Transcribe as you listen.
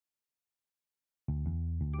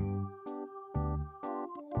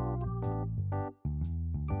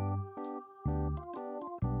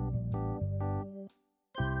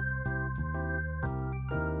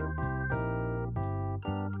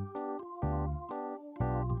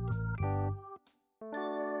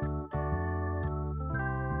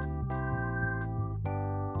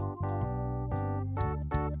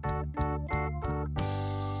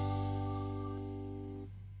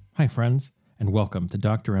Hi, friends, and welcome to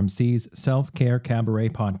Dr. MC's Self-Care Cabaret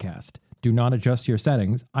podcast. Do not adjust your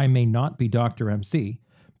settings. I may not be Dr. MC,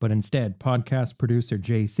 but instead, podcast producer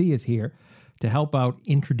JC is here to help out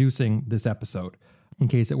introducing this episode. In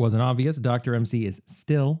case it wasn't obvious, Dr. MC is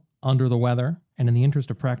still under the weather, and in the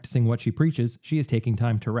interest of practicing what she preaches, she is taking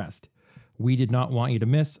time to rest. We did not want you to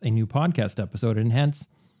miss a new podcast episode, and hence,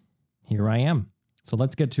 here I am. So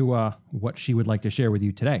let's get to what she would like to share with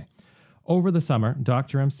you today. Over the summer,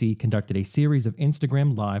 Dr. MC conducted a series of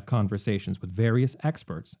Instagram Live conversations with various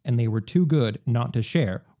experts, and they were too good not to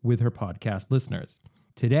share with her podcast listeners.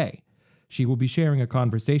 Today, she will be sharing a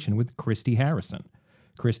conversation with Christy Harrison.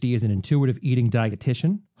 Christy is an intuitive eating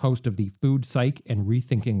dietitian, host of the Food Psych and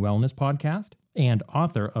Rethinking Wellness podcast, and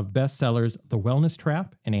author of bestsellers The Wellness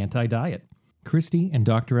Trap and Anti-Diet. Christy and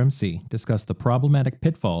Dr. MC discuss the problematic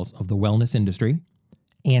pitfalls of the wellness industry,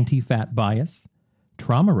 anti-fat bias,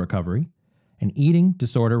 trauma recovery, and eating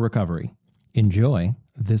disorder recovery. Enjoy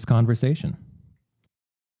this conversation.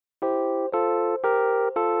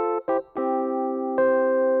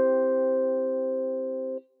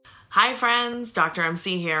 Hi friends, Dr.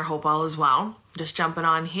 MC here. Hope all is well. Just jumping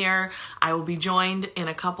on here. I will be joined in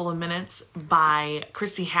a couple of minutes by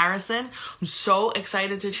Christy Harrison. I'm so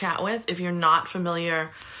excited to chat with. If you're not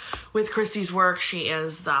familiar with Christy's work, she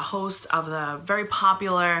is the host of the very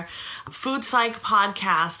popular Food Psych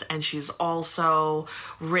podcast, and she's also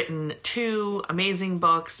written 2 amazing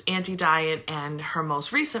books, Anti-Diet and her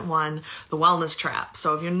most recent one, The Wellness Trap.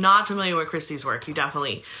 So if you're not familiar with Christy's work, you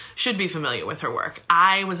definitely should be familiar with her work.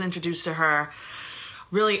 I was introduced to her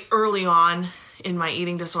really early on in my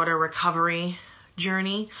eating disorder recovery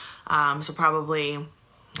journey. So probably,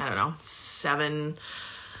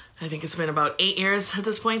 I think it's been about 8 years at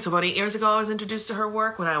this point. So about 8 years ago, I was introduced to her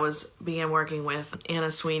work when I began working with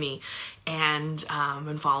Anna Sweeney, and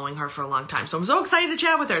been following her for a long time. So I'm so excited to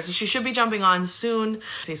chat with her. So she should be jumping on soon.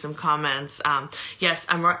 See some comments. Yes,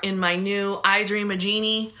 I'm in my new I Dream a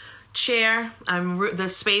Genie chair. The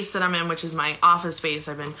space that I'm in, which is my office space,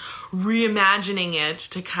 I've been reimagining it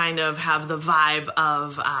to kind of have the vibe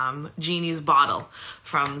of Genie's bottle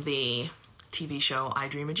from the TV show I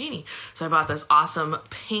Dream a Genie. So I bought this awesome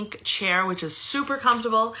pink chair, which is super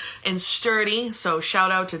comfortable and sturdy. So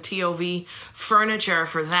shout out to TOV Furniture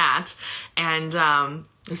for that. And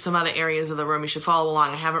there's some other areas of the room you should follow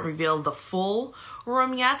along. I haven't revealed the full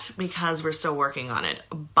room yet because we're still working on it.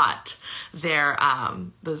 But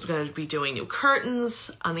there's going to be doing new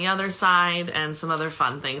curtains on the other side and some other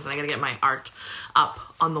fun things. And I got to get my art up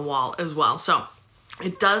on the wall as well. So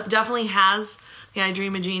it definitely has the I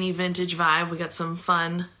Dream a Genie vintage vibe. We got some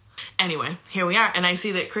fun. Anyway, here we are. And I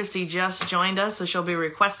see that Christy just joined us, so she'll be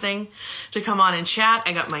requesting to come on and chat.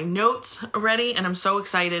 I got my notes ready, and I'm so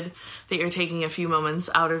excited that you're taking a few moments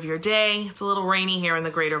out of your day. It's a little rainy here in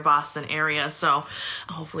the greater Boston area, so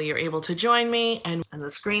hopefully you're able to join me. And the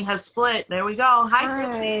screen has split. There we go. Hi,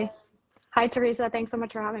 Christy. Hi, Teresa. Thanks so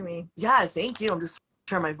much for having me. Yeah, thank you. I'm just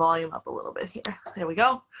turn my volume up a little bit here. There we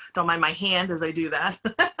go. Don't mind my hand as I do that.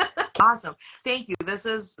 Awesome. Thank you. This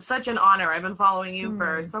is such an honor. I've been following you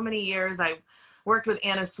for so many years. I've worked with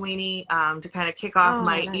Anna Sweeney to kind of kick off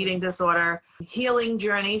my eating disorder healing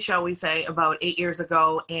journey, shall we say, about 8 years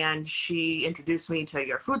ago. And she introduced me to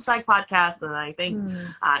your Food Psych podcast. And I think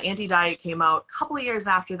Anti-Diet came out a couple of years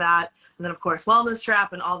after that. And then, of course, Wellness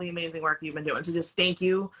Trap and all the amazing work you've been doing. So just thank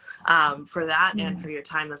you for that and for your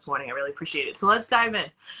time this morning. I really appreciate it. So let's dive in.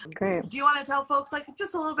 Great. Do you want to tell folks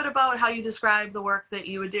just a little bit about how you describe the work that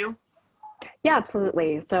you would do? Yeah,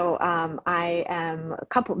 absolutely. So I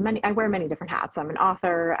wear many different hats. I'm an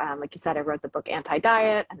author. Like you said, I wrote the book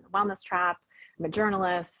Anti-Diet and The Wellness Trap. I'm a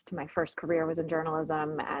journalist. My first career was in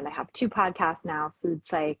journalism, and I have 2 podcasts now, Food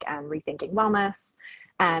Psych and Rethinking Wellness.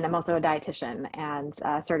 And I'm also a dietitian and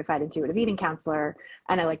a certified intuitive eating counselor.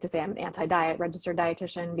 And I like to say I'm an anti-diet registered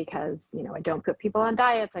dietitian because, I don't put people on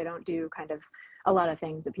diets. I don't do kind of a lot of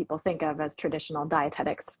things that people think of as traditional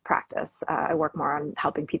dietetics practice. I work more on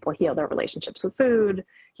helping people heal their relationships with food,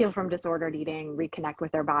 heal from disordered eating, reconnect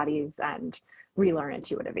with their bodies, and relearn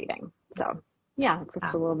intuitive eating. So yeah, it's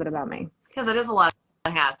just a little bit about me. Yeah, that is a lot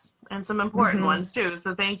of hats and some important ones too.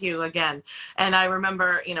 So thank you again. And I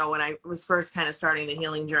remember, when I was first kind of starting the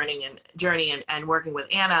healing journey and working with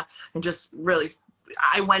Anna, and just really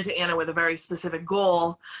I went to Anna with a very specific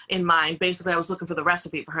goal in mind. Basically, I was looking for the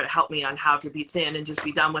recipe for her to help me on how to be thin and just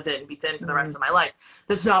be done with it and be thin for the rest of my life.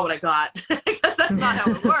 That's not what I got, because that's not how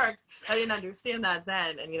it works. I didn't understand that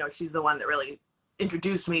then. And, she's the one that really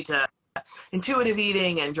introduced me to intuitive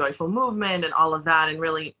eating and joyful movement and all of that, and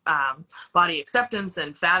really body acceptance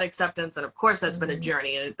and fat acceptance. And of course, that's been a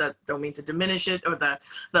journey, and I don't mean to diminish it or the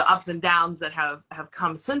ups and downs that have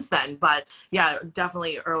come since then. But yeah,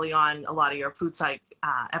 definitely early on, a lot of your food psych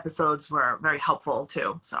episodes were very helpful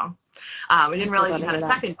too. So I didn't realize you had a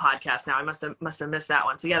second podcast now. I must have missed that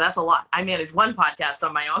one. So yeah, that's a lot. I manage one podcast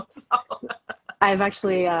on my own. So. I've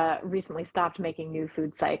actually recently stopped making new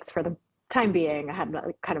food psychs for the time being. I had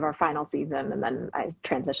kind of our final season, and then I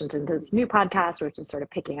transitioned into this new podcast, which is sort of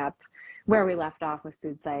picking up where we left off with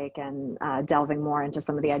food psych and delving more into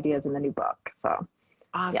some of the ideas in the new book. So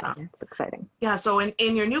awesome. Yeah, it's exciting. Yeah. So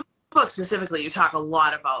in your new book specifically, you talk a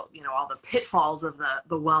lot about, all the pitfalls of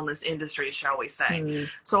the wellness industry, shall we say.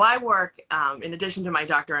 So I work, in addition to my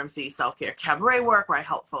Dr. MC self-care cabaret work, where I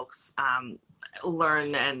help folks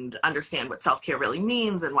learn and understand what self-care really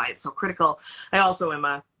means and why it's so critical. I also am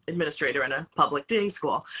a administrator in a public day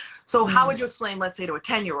school. So how would you explain, let's say, to a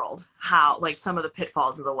 10-year-old how, like, some of the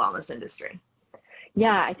pitfalls of the wellness industry?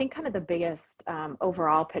 Yeah, I think kind of the biggest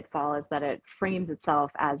overall pitfall is that it frames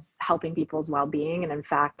itself as helping people's well-being, and in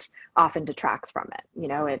fact often detracts from it.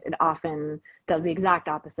 It often does the exact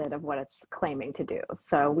opposite of what it's claiming to do.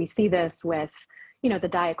 So we see this with the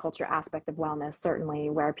diet culture aspect of wellness, certainly,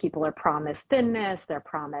 where people are promised thinness, they're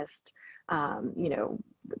promised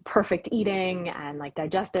perfect eating and like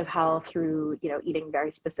digestive health through eating very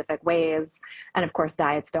specific ways. And of course,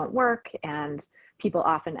 diets don't work, and people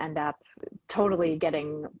often end up totally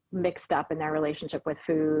getting mixed up in their relationship with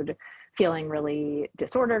food, feeling really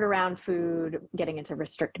disordered around food, getting into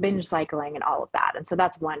restrict binge cycling and all of that. And so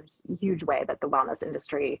that's one huge way that the wellness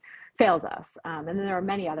industry fails us. And then there are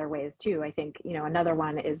many other ways too. I think, another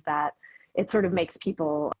one is that it sort of makes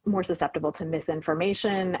people more susceptible to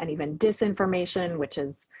misinformation and even disinformation, which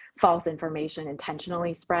is false information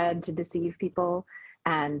intentionally spread to deceive people.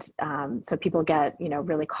 And so people get,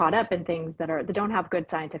 really caught up in things that don't have good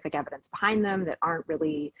scientific evidence behind them, that aren't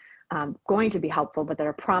really going to be helpful, but that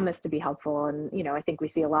are promised to be helpful. And, I think we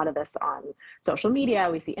see a lot of this on social media.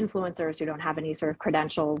 We see influencers who don't have any sort of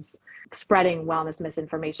credentials spreading wellness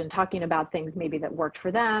misinformation, talking about things maybe that worked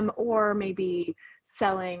for them, or maybe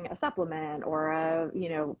selling a supplement or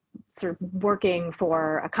sort of working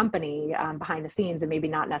for a company behind the scenes, and maybe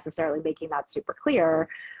not necessarily making that super clear,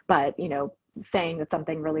 but, saying that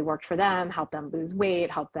something really worked for them, help them lose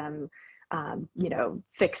weight, help them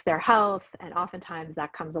fix their health. And oftentimes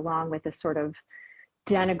that comes along with this sort of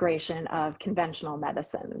denigration of conventional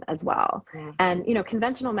medicine as well. And,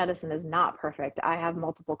 conventional medicine is not perfect. I have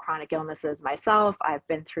multiple chronic illnesses myself. I've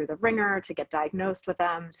been through the ringer to get diagnosed with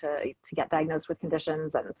them, to get diagnosed with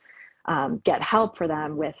conditions and get help for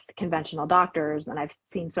them with conventional doctors. And I've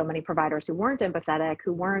seen so many providers who weren't empathetic,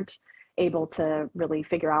 who weren't able to really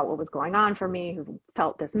figure out what was going on for me, who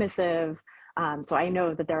felt dismissive. So I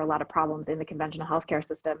know that there are a lot of problems in the conventional healthcare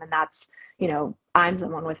system, and that's, I'm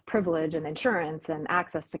someone with privilege and insurance and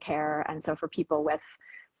access to care. And so for people with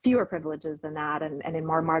fewer privileges than that and in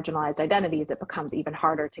more marginalized identities, it becomes even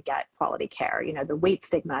harder to get quality care. The weight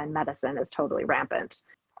stigma in medicine is totally rampant.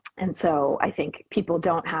 And so I think people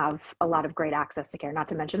don't have a lot of great access to care, not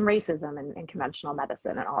to mention racism in conventional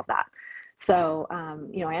medicine and all of that. So,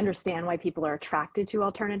 I understand why people are attracted to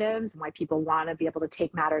alternatives and why people want to be able to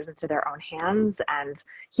take matters into their own hands and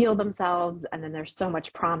heal themselves. And then there's so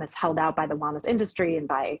much promise held out by the wellness industry and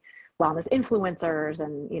by wellness influencers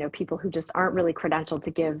and, people who just aren't really credentialed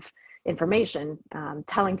to give information,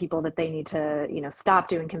 telling people that they need to, stop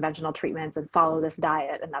doing conventional treatments and follow this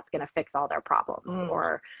diet, and that's going to fix all their problems.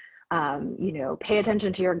 Or pay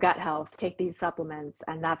attention to your gut health, take these supplements,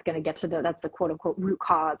 and that's going to get to that's the quote unquote root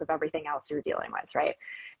cause of everything else you're dealing with, right?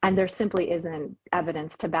 And there simply isn't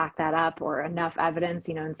evidence to back that up, or enough evidence.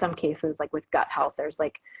 In some cases, like with gut health, there's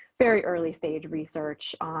like very early stage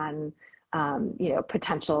research on,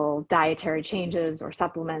 potential dietary changes or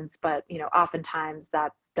supplements, but, oftentimes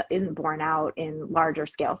that isn't borne out in larger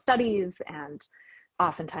scale studies. And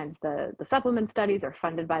oftentimes the supplement studies are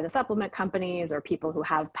funded by the supplement companies or people who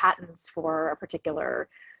have patents for a particular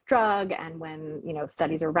drug. And when,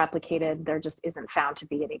 studies are replicated, there just isn't found to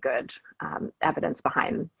be any good evidence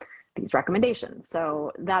behind these recommendations.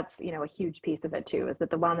 So that's, a huge piece of it too, is that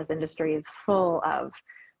the wellness industry is full of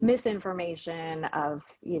misinformation, of,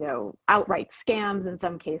 outright scams in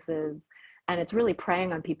some cases. And it's really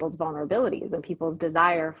preying on people's vulnerabilities and people's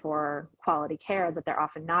desire for quality care that they're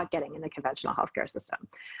often not getting in the conventional healthcare system.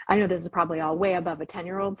 I know this is probably all way above a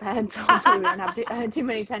 10-year-old's head, so hopefully we don't have too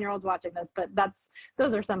many 10-year-olds watching this, but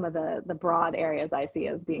those are some of the broad areas I see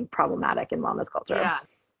as being problematic in wellness culture. Yeah.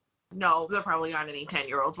 No, there probably aren't any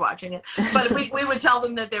 10-year-olds watching it, but we would tell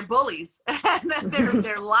them that they're bullies and that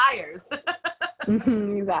they're liars.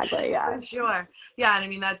 Exactly. Yeah. For sure. Yeah. And I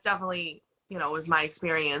mean, that's definitely, was my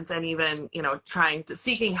experience. And even,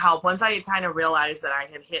 seeking help once I had kind of realized that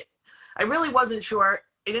I really wasn't sure.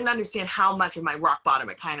 I didn't understand how much of my rock bottom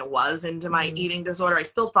it kind of was into my eating disorder. I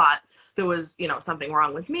still thought there was, something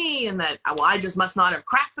wrong with me and that, well, I just must not have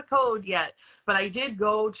cracked the code yet. But I did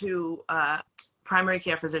go to primary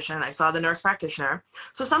care physician. I saw the nurse practitioner.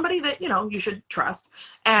 So somebody that, you should trust.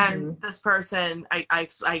 And this person,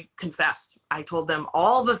 I confessed. I told them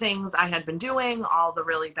all the things I had been doing, all the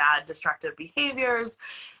really bad destructive behaviors.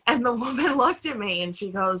 And the woman looked at me and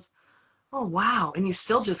she goes, "Oh, wow. And you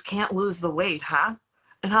still just can't lose the weight, huh?"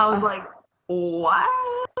 And I was like, "What?"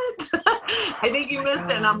 I think you missed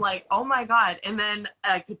it. And I'm like, "Oh my God." And then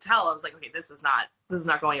I could tell, I was like, "Okay, this is not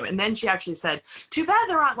going anywhere." And then she actually said, "Too bad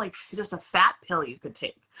there aren't like just a fat pill you could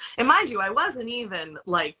take." And mind you, I wasn't even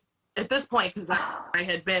like at this point, because I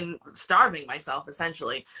had been starving myself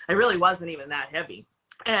essentially. I really wasn't even that heavy.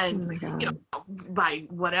 And, by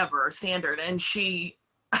whatever standard. And she,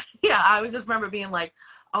 yeah, I was just remember being like,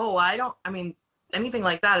 "Oh, anything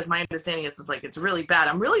like that is my understanding. It's really bad.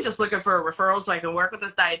 I'm really just looking for a referral so I can work with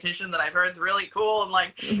this dietitian that I've heard is really cool. And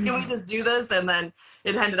like, can we just do this?" And then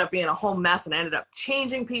it ended up being a whole mess and I ended up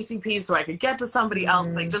changing PCP so I could get to somebody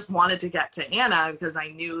else. I just wanted to get to Anna because I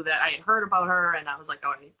knew that I had heard about her and I was like,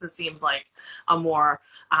 "Oh, this seems like a more,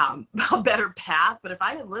 a better path." But if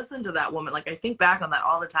I had listened to that woman, like I think back on that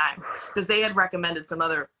all the time because they had recommended some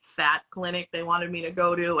other fat clinic they wanted me to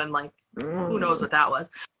go to. And like, who knows what that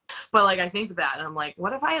was. But like, I think that, and I'm like,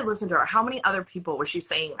 what if I had listened to her? How many other people was she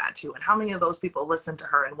saying that to? And how many of those people listened to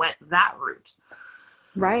her and went that route?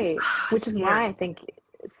 Right. Which is why I think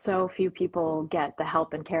so few people get the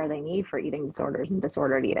help and care they need for eating disorders and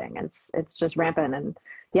disordered eating. It's just rampant. And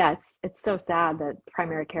yeah, it's so sad that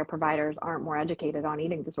primary care providers aren't more educated on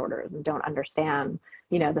eating disorders and don't understand,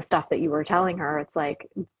 the stuff that you were telling her. It's like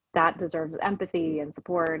that deserves empathy and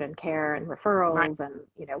support and care and referrals and,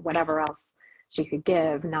 whatever else she could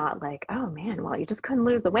give, not like, "Oh man, well, you just couldn't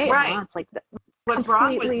lose the weight." Right. Well, it's like what's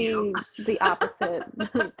wrong with you? The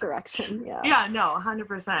opposite direction. Yeah. Yeah, no,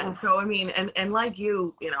 100%. So, I mean, and like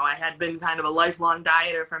you, I had been kind of a lifelong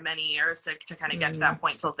dieter for many years to kind of get to that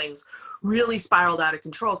point till things really spiraled out of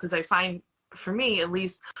control. Because I find, for me, at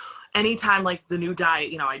least, anytime like the new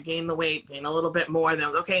diet, I'd gain the weight, gain a little bit more, then it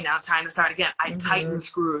was okay, now time to start again. I'd tighten the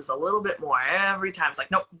screws a little bit more every time. It's like,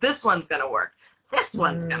 nope, this one's going to work. This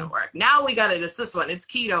one's going to work. Now we got it. It's this one. It's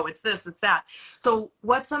keto. It's this. It's that. So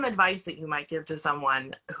what's some advice that you might give to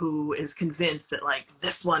someone who is convinced that like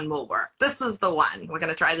this one will work? This is the one. We're going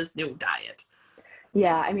to try this new diet.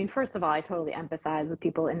 Yeah. I mean, first of all, I totally empathize with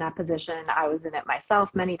people in that position. I was in it myself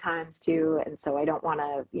many times too. And so I don't want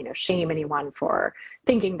to, shame anyone for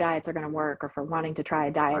thinking diets are going to work or for wanting to try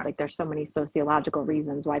a diet. Right. Like there's so many sociological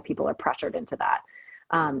reasons why people are pressured into that.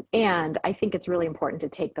 And I think it's really important to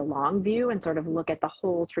take the long view and sort of look at the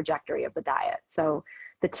whole trajectory of the diet. So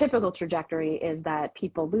the typical trajectory is that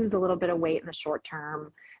people lose a little bit of weight in the short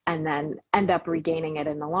term and then end up regaining it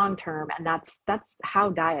in the long term. And that's how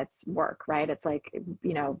diets work, right? It's like,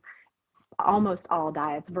 almost all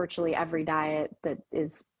diets, virtually every diet that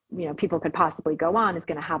is, people could possibly go on is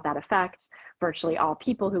going to have that effect. Virtually all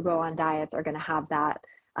people who go on diets are going to have that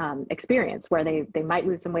experience where they might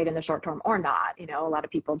lose some weight in the short term or not. A lot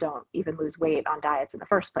of people don't even lose weight on diets in the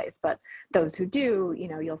first place, but those who do,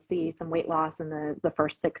 you'll see some weight loss in the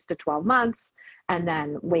first 6 to 12 months, and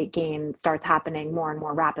then weight gain starts happening more and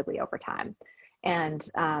more rapidly over time. And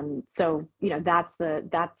so, that's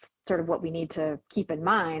sort of what we need to keep in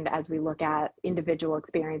mind as we look at individual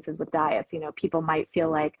experiences with diets. People might feel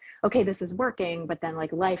like, okay, this is working, but then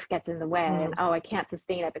like life gets in the way and, oh, I can't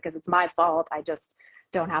sustain it because it's my fault. I just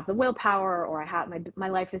don't have the willpower, or I have my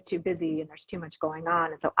life is too busy and there's too much going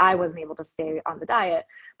on. And so I wasn't able to stay on the diet.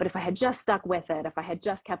 But if I had just stuck with it, if I had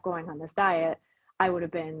just kept going on this diet, I would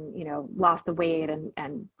have been, lost the weight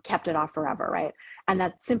and kept it off forever, right? And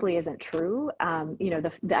that simply isn't true.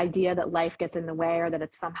 The idea that life gets in the way or that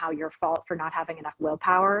it's somehow your fault for not having enough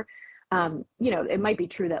willpower, it might be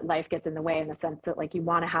true that life gets in the way in the sense that like you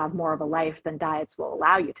want to have more of a life than diets will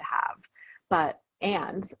allow you to have. But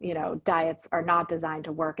diets are not designed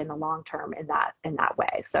to work in the long term in that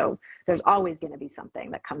way. So there's always going to be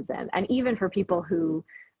something that comes in. And even for people who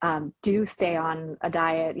do stay on a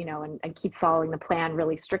diet, and keep following the plan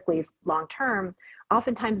really strictly long term,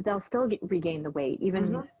 oftentimes they'll still regain the weight,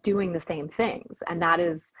 even doing the same things. And that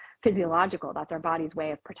is physiological. That's our body's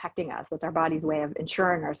way of protecting us. That's our body's way of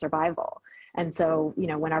ensuring our survival. And so,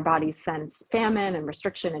 when our bodies sense famine and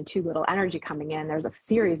restriction and too little energy coming in, there's a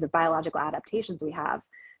series of biological adaptations we have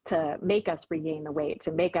to make us regain the weight,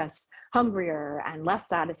 to make us hungrier and less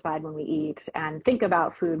satisfied when we eat, and think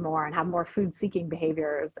about food more and have more food seeking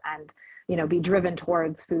behaviors, and be driven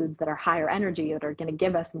towards foods that are higher energy, that are going to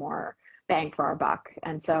give us more bang for our buck.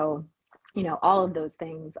 And so, all of those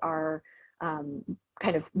things are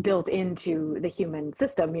kind of built into the human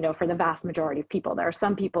system, for the vast majority of people. There are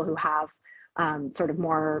some people who have sort of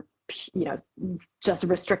more, just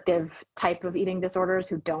restrictive type of eating disorders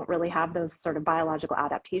who don't really have those sort of biological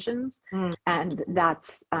adaptations. And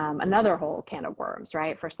that's another whole can of worms,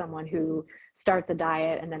 right? For someone who starts a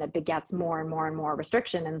diet and then it begets more and more and more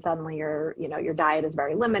restriction, and suddenly your diet is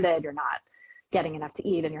very limited, you're not getting enough to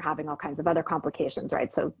eat, and you're having all kinds of other complications,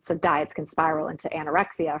 right? So diets can spiral into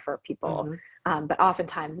anorexia for people, but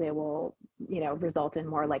oftentimes they will, result in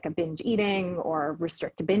more like a binge eating or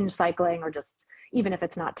restrict binge cycling, or just, even if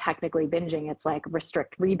it's not technically binging, it's like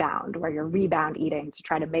restrict rebound, where you're rebound eating to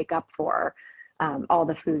try to make up for all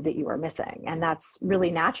the food that you were missing. And that's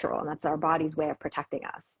really natural, and that's our body's way of protecting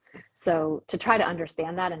us. So to try to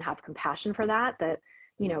understand that and have compassion for that,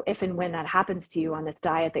 if and when that happens to you on this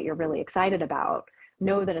diet that you're really excited about,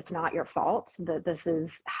 know that it's not your fault, that this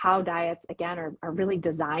is how diets, again, are really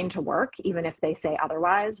designed to work, even if they say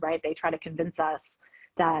otherwise, right? They try to convince us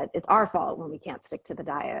that it's our fault when we can't stick to the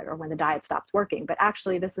diet or when the diet stops working. But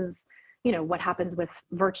actually, this is, what happens with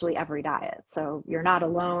virtually every diet. So you're not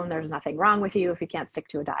alone. There's nothing wrong with you if you can't stick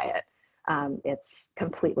to a diet. It's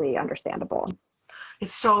completely understandable.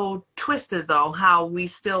 It's so twisted though, how we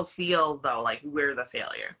still feel though like we're the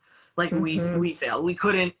failure, like we failed, we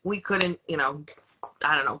couldn't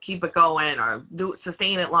I don't know, keep it going or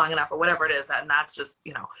sustain it long enough or whatever it is. And that's just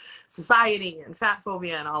society and fat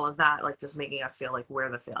phobia and all of that, like just making us feel like we're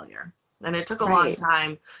the failure. And it took a long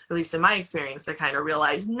time, at least in my experience, to kind of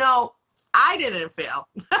realize, no, I didn't fail.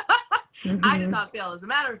 I did not fail. As a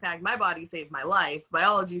matter of fact, my body saved my life.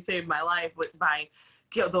 Biology saved my life by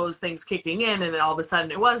those things kicking in, and then all of a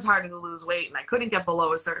sudden it was harder to lose weight, and I couldn't get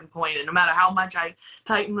below a certain point, and no matter how much I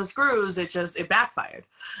tightened the screws, it backfired.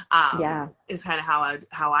 Is kind of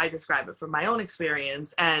how I describe it from my own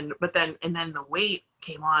experience. And then the weight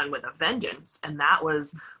came on with a vengeance, and that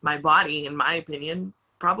was my body, in my opinion,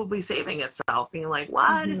 probably saving itself, being like,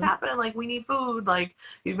 what is happening? Like, we need food. Like,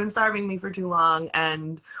 you've been starving me for too long,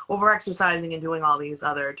 and over exercising and doing all these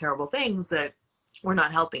other terrible things that were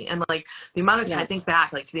not healthy. And like the amount of time, I think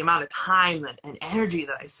back like to the amount of time and energy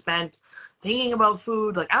that I spent thinking about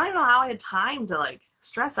food, like I don't even know how I had time to like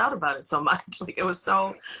stress out about it so much. Like it was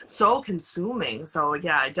so consuming. So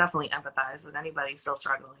yeah, I definitely empathize with anybody still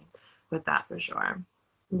struggling with that for sure.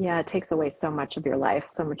 Yeah, it takes away so much of your life,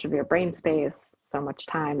 so much of your brain space, so much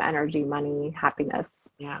time, energy, money, happiness.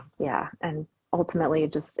 Yeah. And ultimately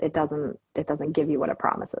it doesn't give you what it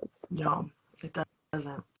promises. No, it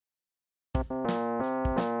doesn't.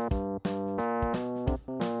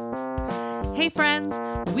 Hey friends,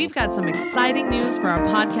 we've got some exciting news for our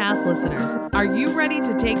podcast listeners. Are you ready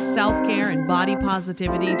to take self-care and body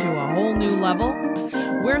positivity to a whole new level?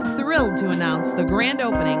 We're thrilled to announce the grand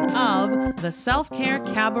opening of the Self-Care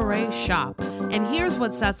Cabaret Shop. And here's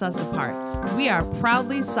what sets us apart. We are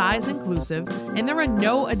proudly size inclusive, and there are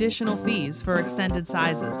no additional fees for extended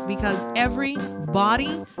sizes because every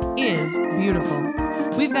body is beautiful.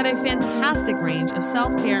 We've got a fantastic range of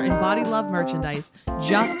self-care and body love merchandise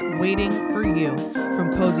just waiting for you.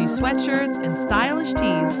 From cozy sweatshirts and stylish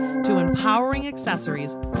tees to empowering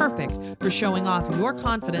accessories, perfect for showing off your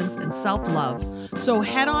confidence and self-love. So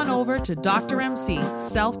head on over to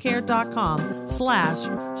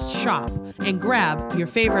drmcselfcare.com/shop and grab your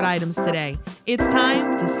favorite items today. It's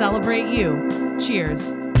time to celebrate you.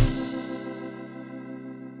 Cheers.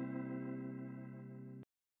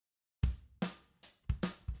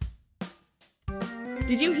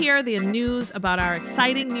 Did you hear the news about our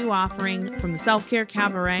exciting new offering from the Self-Care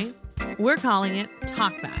Cabaret? We're calling it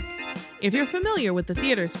Talkback. If you're familiar with the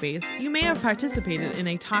theater space, you may have participated in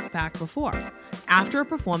a talkback before. After a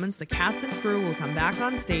performance, the cast and crew will come back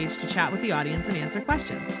on stage to chat with the audience and answer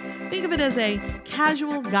questions. Think of it as a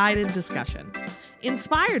casual guided discussion.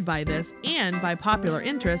 Inspired by this and by popular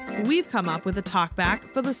interest, we've come up with a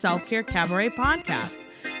talkback for the Self-Care Cabaret podcast.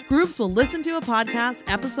 Groups will listen to a podcast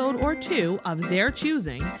episode or two of their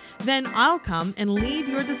choosing. Then I'll come and lead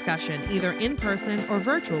your discussion either in person or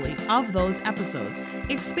virtually of those episodes,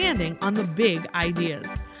 expanding on the big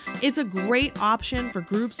ideas. It's a great option for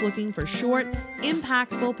groups looking for short,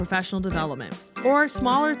 impactful professional development, or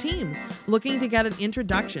smaller teams looking to get an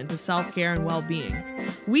introduction to self-care and well-being.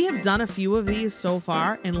 We have done a few of these so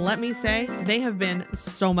far, and let me say, they have been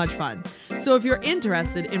so much fun. So if you're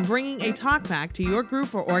interested in bringing a talkback to your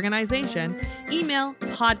group or organization, email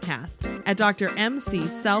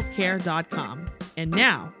podcast@drmcselfcare.com. And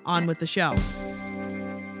now, on with the show.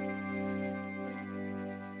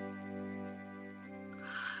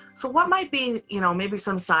 So what might be, maybe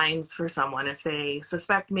some signs for someone if they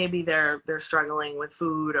suspect maybe they're struggling with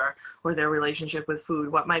food or their relationship with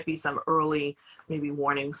food? What might be some early maybe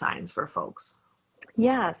warning signs for folks?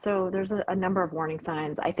 Yeah, so there's a number of warning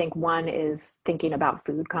signs. I think one is thinking about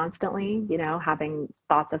food constantly, having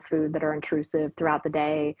thoughts of food that are intrusive throughout the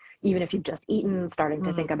day, even if you've just eaten, starting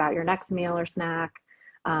to think about your next meal or snack.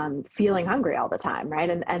 Feeling hungry all the time, right?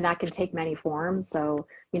 And that can take many forms. So,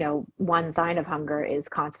 one sign of hunger is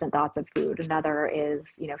constant thoughts of food. Another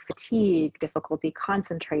is, fatigue, difficulty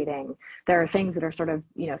concentrating. There are things that are sort of,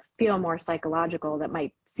 feel more psychological that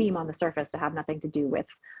might seem on the surface to have nothing to do with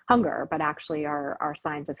hunger, but actually are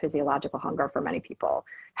signs of physiological hunger for many people.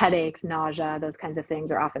 Headaches, nausea, those kinds of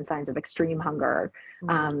things are often signs of extreme hunger.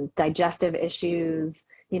 Digestive issues,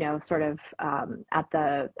 sort of at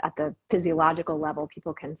the physiological level,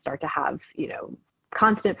 people can start to have,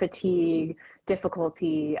 constant fatigue,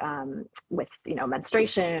 difficulty with,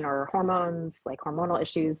 menstruation or hormones, like hormonal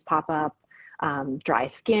issues pop up, dry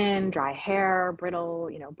skin, dry hair, brittle,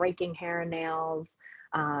 breaking hair and nails,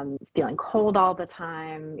 feeling cold all the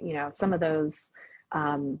time, some of those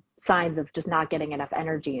signs of just not getting enough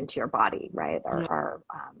energy into your body, right, are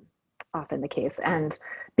often the case. And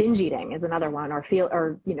binge eating is another one, or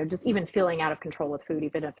just even feeling out of control with food,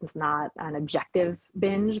 even if it's not an objective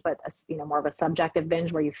binge, but more of a subjective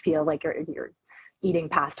binge where you feel like you're eating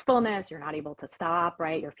past fullness, you're not able to stop,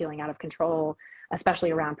 right? You're feeling out of control,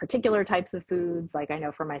 especially around particular types of foods. Like I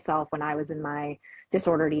know for myself, when I was in my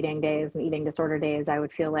disordered eating days and eating disorder days, I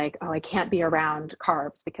would feel like, oh, I can't be around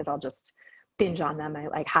carbs because I'll just binge on them.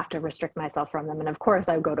 I have to restrict myself from them. And of course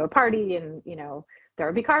I would go to a party and, there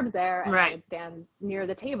would be carbs there, and I would stand near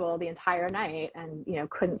the table the entire night and,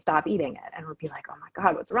 couldn't stop eating it and would be like, oh my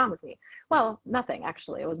God, what's wrong with me? Well, nothing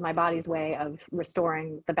actually. It was my body's way of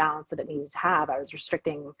restoring the balance that it needed to have. I was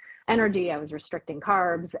restricting energy. I was restricting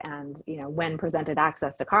carbs. And, when presented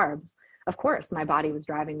access to carbs, of course, my body was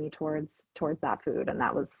driving me towards that food. And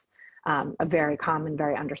that was a very common,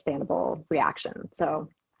 very understandable reaction. So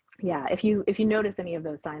yeah, if you notice any of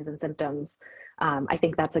those signs and symptoms, I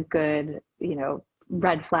think that's a good,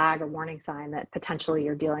 red flag or warning sign that potentially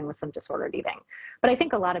you're dealing with some disordered eating. But I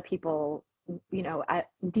think a lot of people,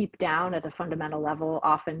 deep down at a fundamental level,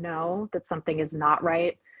 often know that something is not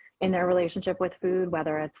right in their relationship with food,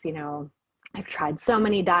 whether it's, I've tried so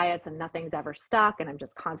many diets and nothing's ever stuck, and I'm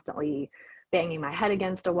just constantly banging my head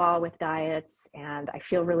against a wall with diets, and I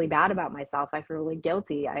feel really bad about myself. I feel really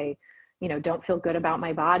guilty. I don't feel good about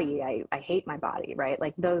my body. I hate my body, right?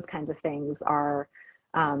 Like those kinds of things are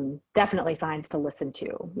definitely signs to listen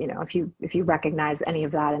to. If you recognize any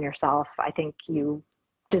of that in yourself, I think you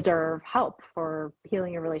deserve help for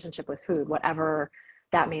healing your relationship with food, whatever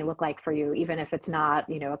that may look like for you, even if it's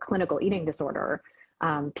not, a clinical eating disorder.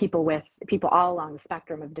 People all along the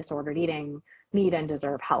spectrum of disordered eating need and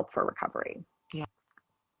deserve help for recovery. Yeah,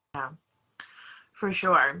 for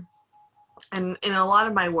sure. And in a lot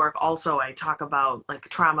of my work also, I talk about like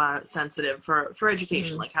trauma sensitive for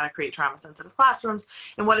education, like how to create trauma sensitive classrooms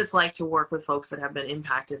and what it's like to work with folks that have been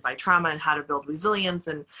impacted by trauma and how to build resilience.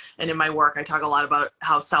 And in my work, I talk a lot about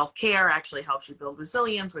how self-care actually helps you build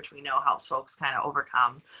resilience, which we know helps folks kind of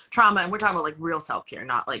overcome trauma. And we're talking about like real self-care,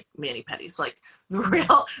 not like mani-pedis, like the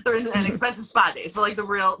real, and expensive spa days, but like the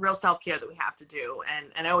real self-care that we have to do.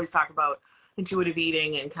 And I always talk about intuitive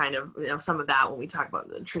eating and kind of, some of that when we talk about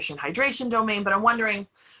the nutrition hydration domain. But I'm wondering,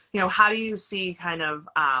 how do you see kind of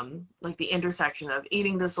like the intersection of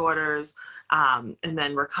eating disorders and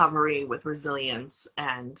then recovery with resilience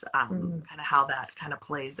and kind of how that kind of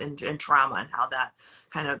plays in trauma and how that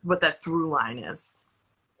kind of what that through line is?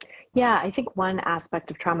 Yeah, I think one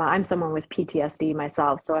aspect of trauma, I'm someone with PTSD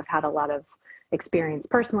myself, so I've had a lot of experience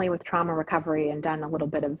personally with trauma recovery and done a little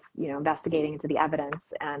bit of, investigating into the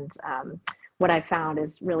evidence. And what I found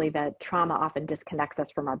is really that trauma often disconnects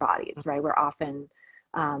us from our bodies, right? We're often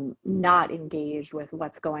not engaged with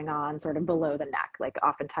what's going on sort of below the neck. Like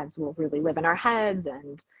oftentimes we'll really live in our heads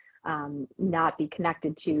and not be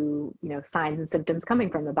connected to, signs and symptoms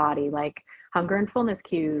coming from the body, like hunger and fullness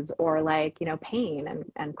cues, or like, pain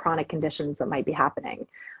and chronic conditions that might be happening.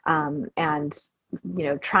 And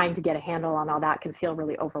trying to get a handle on all that can feel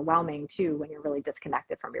really overwhelming too when you're really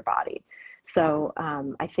disconnected from your body. So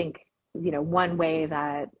I think, one way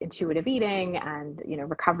that intuitive eating and,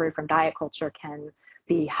 recovery from diet culture can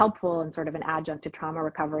be helpful and sort of an adjunct to trauma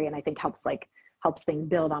recovery, and I think helps things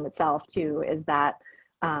build on itself too, is that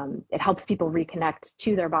it helps people reconnect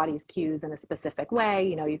to their body's cues in a specific way.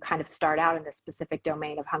 You kind of start out in this specific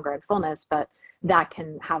domain of hunger and fullness, but that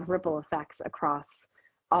can have ripple effects across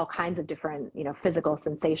all kinds of different, physical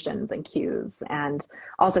sensations and cues, and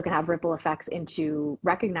also can have ripple effects into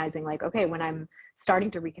recognizing like, okay, when I'm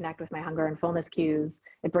starting to reconnect with my hunger and fullness cues,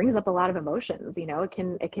 it brings up a lot of emotions.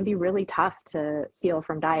 It can be really tough to heal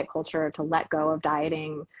from diet culture, to let go of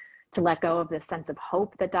dieting, to let go of this sense of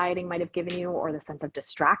hope that dieting might have given you, or the sense of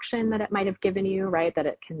distraction that it might have given you, right? That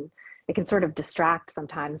it can sort of distract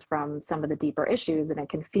sometimes from some of the deeper issues, and it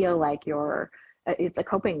can feel like it's a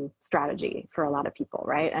coping strategy for a lot of people,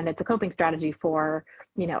 right? And it's a coping strategy for,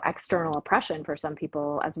 external oppression for some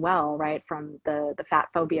people as well, right? From the fat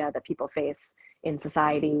phobia that people face in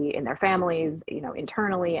society, in their families,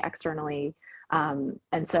 internally, externally. And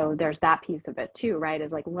so there's that piece of it too, right?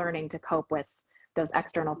 Is like learning to cope with those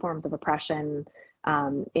external forms of oppression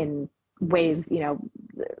in ways,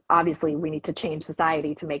 obviously we need to change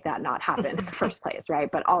society to make that not happen in the first place, right?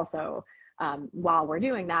 But also, while we're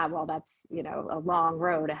doing that, while that's, a long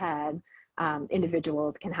road ahead,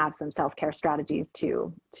 individuals can have some self-care strategies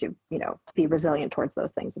to be resilient towards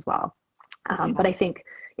those things as well. But I think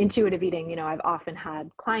intuitive eating, I've often had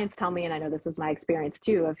clients tell me, and I know this was my experience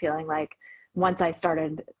too, of feeling like once I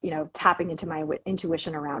started, tapping into my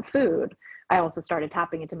intuition around food, I also started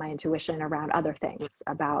tapping into my intuition around other things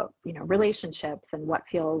about, relationships and what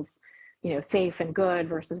feels safe and good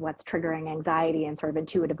versus what's triggering anxiety and sort of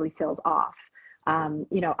intuitively feels off.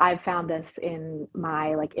 I've found this in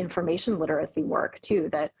my like information literacy work too,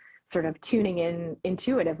 that sort of tuning in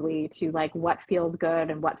intuitively to like what feels good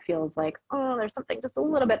and what feels like, oh, there's something just a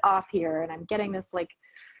little bit off here. And I'm getting this like,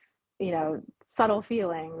 subtle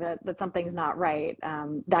feeling that something's not right.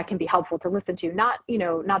 That can be helpful to listen to. Not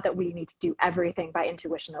that we need to do everything by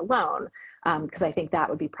intuition alone, because I think that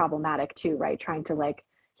would be problematic too, right? Trying to like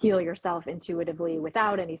heal yourself intuitively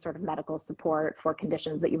without any sort of medical support for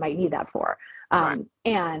conditions that you might need that for. Right.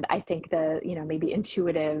 And I think maybe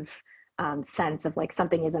intuitive sense of like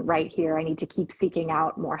something isn't right here, I need to keep seeking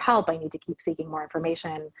out more help, I need to keep seeking more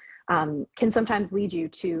information, can sometimes lead you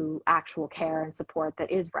to actual care and support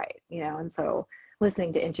that is right, and so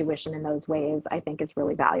listening to intuition in those ways, I think, is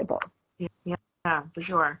really valuable. Yeah, for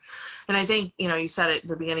sure. And I think, you said it at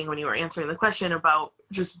the beginning when you were answering the question about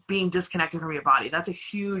just being disconnected from your body. That's a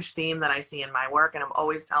huge theme that I see in my work. And I'm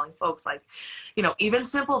always telling folks like, even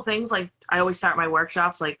simple things like I always start my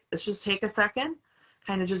workshops, like, let's just take a second,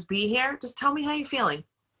 kind of just be here. Just tell me how you're feeling.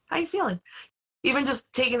 How you feeling? Even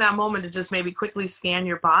just taking that moment to just maybe quickly scan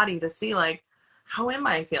your body to see like, how am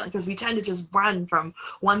I feeling? Because we tend to just run from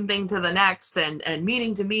one thing to the next and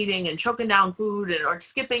meeting to meeting and choking down food or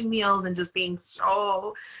skipping meals and just being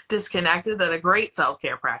so disconnected that a great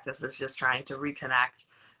self-care practice is just trying to reconnect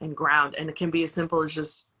and ground. And it can be as simple as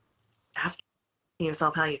just asking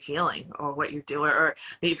yourself how you're feeling or what you're doing. Or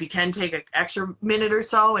if you can take an extra minute or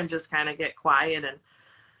so and just kind of get quiet and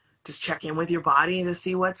just check in with your body to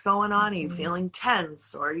see what's going on. Are you feeling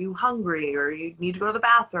tense, or are you hungry, or you need to go to the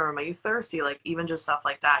bathroom? Are you thirsty? Like even just stuff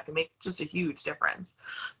like that can make just a huge difference.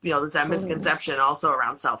 There's that misconception also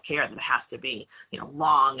around self-care that it has to be,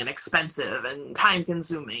 long and expensive and time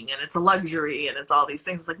consuming and it's a luxury and it's all these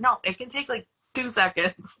things. It's like, no, it can take like 2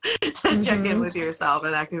 seconds to check in with yourself,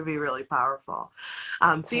 and that can be really powerful.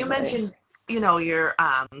 So you mentioned your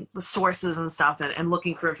the sources and stuff and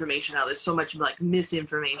looking for information out. There's so much like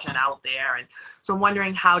misinformation out there, and so I'm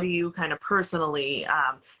wondering, how do you kind of personally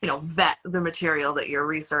vet the material that you're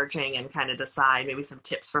researching and kind of decide maybe some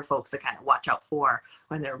tips for folks to kind of watch out for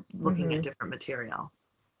when they're looking at different material?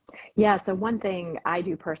 Yeah, so one thing I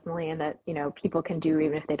do personally, and that people can do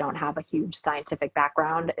even if they don't have a huge scientific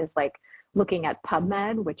background, is like looking at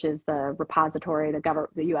PubMed, which is the repository,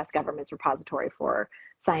 the U.S. government's repository for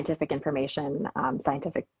scientific information,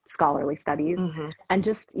 scientific scholarly studies, and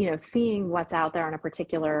just seeing what's out there on a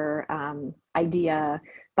particular idea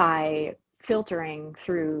by filtering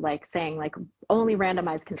through, like saying like only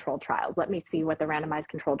randomized controlled trials. Let me see what the randomized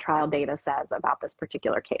controlled trial data says about this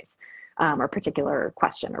particular case or particular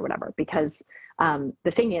question or whatever. Because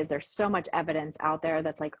the thing is, there's so much evidence out there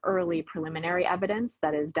that's like early preliminary evidence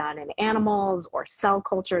that is done in animals or cell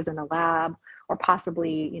cultures in the lab, or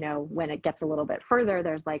possibly, when it gets a little bit further,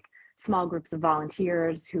 there's like small groups of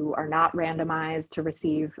volunteers who are not randomized to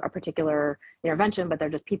receive a particular intervention, but they're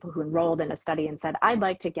just people who enrolled in a study and said, I'd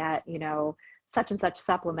like to get, such and such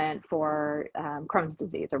supplement for Crohn's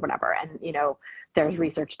disease or whatever. And, there's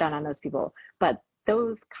research done on those people. But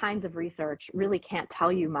those kinds of research really can't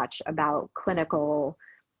tell you much about clinical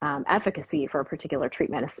efficacy for a particular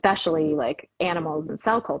treatment, especially like animals and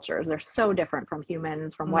cell cultures. They're so different from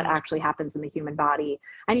humans, from what actually happens in the human body.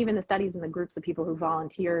 And even the studies in the groups of people who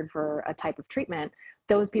volunteered for a type of treatment,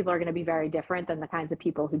 those people are going to be very different than the kinds of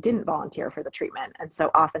people who didn't volunteer for the treatment. And so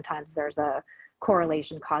oftentimes there's a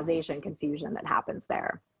correlation, causation, confusion that happens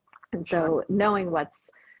there. And so knowing what's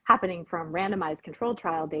happening from randomized controlled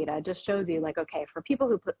trial data just shows you like, okay, for people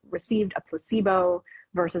who received a placebo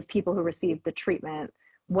versus people who received the treatment,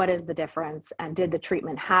 what is the difference? And did the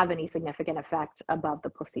treatment have any significant effect above the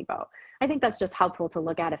placebo? I think that's just helpful to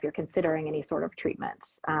look at if you're considering any sort of treatment,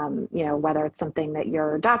 whether it's something that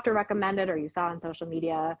your doctor recommended or you saw on social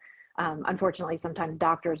media. Unfortunately, sometimes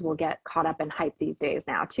doctors will get caught up in hype these days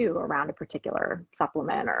now too, around a particular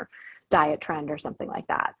supplement or diet trend or something like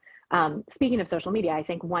that. Speaking of social media, I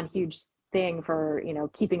think one huge thing for,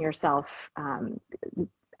 keeping yourself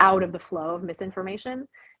out of the flow of misinformation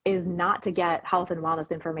is not to get health and wellness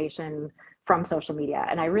information from social media.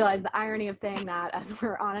 And I realize the irony of saying that as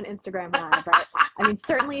we're on an Instagram live, right? I mean,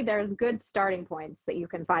 certainly there's good starting points that you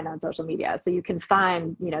can find on social media. So you can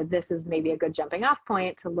find, this is maybe a good jumping off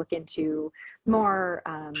point to look into more,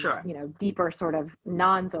 deeper sort of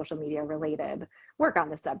non-social media related work on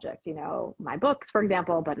the subject, my books, for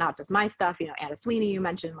example, but not just my stuff, Anna Sweeney, you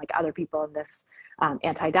mentioned, like other people in this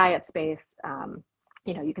anti-diet space.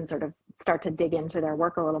 You can sort of start to dig into their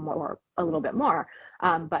work a little bit more.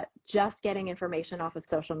 But just getting information off of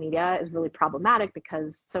social media is really problematic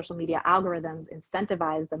because social media algorithms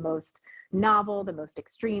incentivize the most novel, the most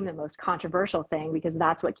extreme, the most controversial thing, because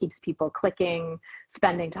that's what keeps people clicking,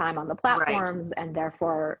 spending time on the platforms, and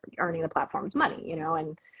therefore earning the platforms money,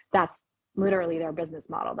 and that's literally their business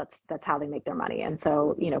model. That's how they make their money. And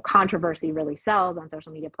so, controversy really sells on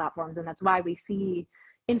social media platforms. And that's why we see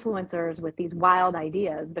influencers with these wild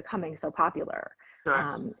ideas becoming so popular.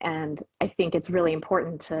 Sure. And I think it's really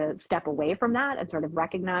important to step away from that and sort of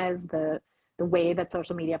recognize the way that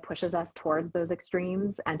social media pushes us towards those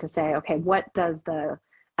extremes, and to say, okay, what does the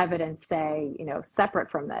evidence say, separate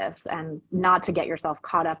from this, and not to get yourself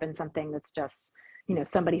caught up in something that's just,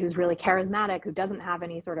 somebody who's really charismatic, who doesn't have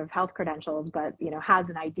any sort of health credentials, but, has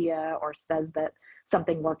an idea or says that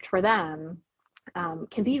something worked for them,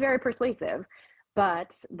 can be very persuasive.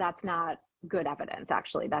 But that's not good evidence,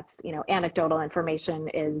 actually. That's, anecdotal information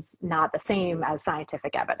is not the same as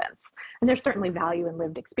scientific evidence. And there's certainly value in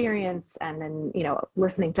lived experience and then,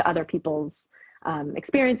 listening to other people's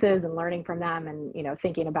experiences and learning from them and,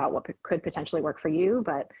 thinking about what could potentially work for you.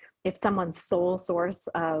 But if someone's sole source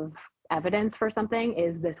of evidence for something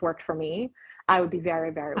is this worked for me, I would be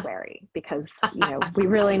very, very wary, because, we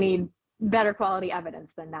really need better quality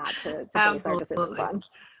evidence than that to base our decisions on.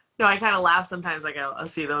 I kind of laugh sometimes. Like I'll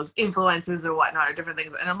see those influencers or whatnot or different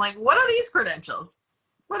things, and I'm like, "What are these credentials?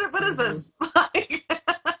 What is this?"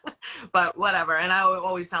 But whatever. And I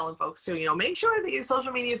always telling folks too, make sure that your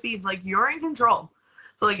social media feeds, like, you're in control.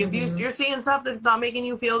 So like if you're seeing stuff that's not making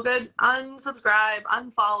you feel good, unsubscribe,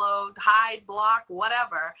 unfollow, hide, block,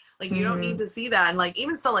 whatever. Like you don't need to see that. And like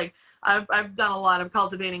even so, like I've done a lot of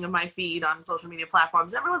cultivating of my feed on social media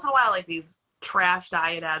platforms. Every once in a while, like these trash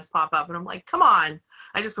diet ads pop up, and I'm like, come on.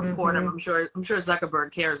 I just report them. I'm sure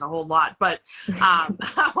Zuckerberg cares a whole lot, but I'm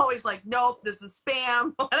always like, nope, this is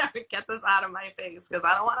spam. Whatever, get this out of my face, because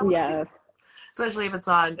I don't want to see it, especially if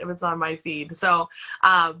it's on my feed. So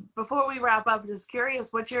before we wrap up, just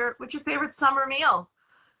curious, what's your favorite summer meal?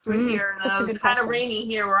 So we're here. It's kind of rainy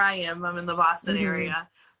here where I am. I'm in the Boston area,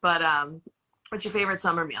 but what's your favorite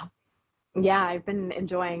summer meal? Yeah, I've been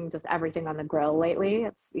enjoying just everything on the grill lately.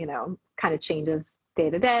 It's, kind of changes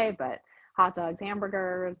day to day, but hot dogs,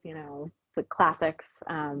 hamburgers, the classics,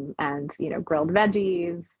 and, grilled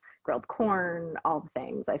veggies, grilled corn, all the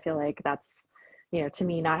things. I feel like that's, to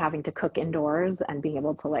me, not having to cook indoors and being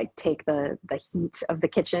able to like take the heat of the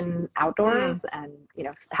kitchen outdoors and,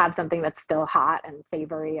 have something that's still hot and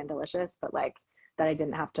savory and delicious, but like that I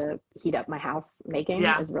didn't have to heat up my house making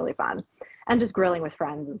is really fun. And just grilling with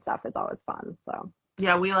friends and stuff is always fun. So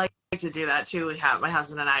yeah, we like to do that too. We have, my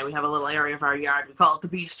husband and I, we have a little area of our yard. We call it the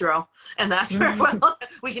bistro, and that's where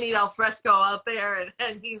we can eat al fresco out there.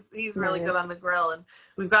 And he's really good on the grill. And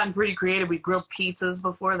we've gotten pretty creative. We grilled pizzas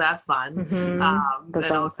before. That's fun. And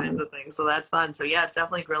all kinds of things. So that's fun. So yeah, it's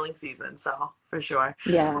definitely grilling season. So for sure.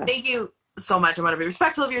 Yeah. Well, thank you so much. I want to be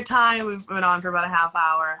respectful of your time. We've been on for about a half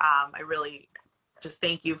hour. I really Just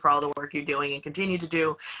thank you for all the work you're doing and continue to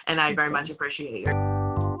do. And I very much appreciate you.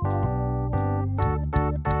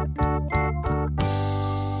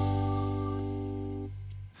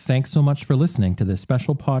 Thanks so much for listening to this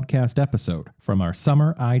special podcast episode from our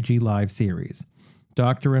Summer IG Live series.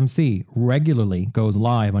 Dr. MC regularly goes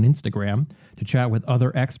live on Instagram to chat with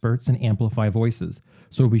other experts and amplify voices,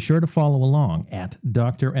 so be sure to follow along at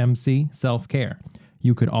Dr. MC Self-Care.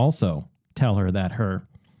 You could also tell her that her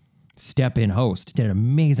step-in host did an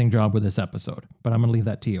amazing job with this episode, but I'm going to leave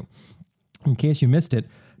that to you. In case you missed it,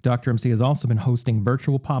 Dr. MC has also been hosting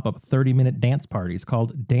virtual pop-up 30-minute dance parties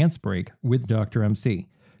called Dance Break with Dr. MC.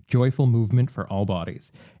 Joyful movement for all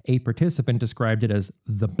bodies. A participant described it as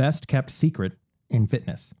the best-kept secret in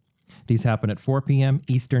fitness. These happen at 4 p.m.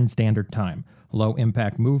 Eastern Standard Time.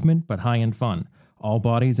 Low-impact movement, but high-end fun. All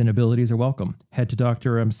bodies and abilities are welcome. Head to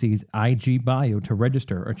Dr. MC's IG bio to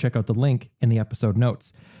register or check out the link in the episode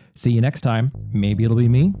notes. See you next time. Maybe it'll be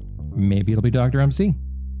me. Maybe it'll be Dr. MC.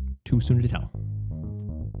 Too soon to tell.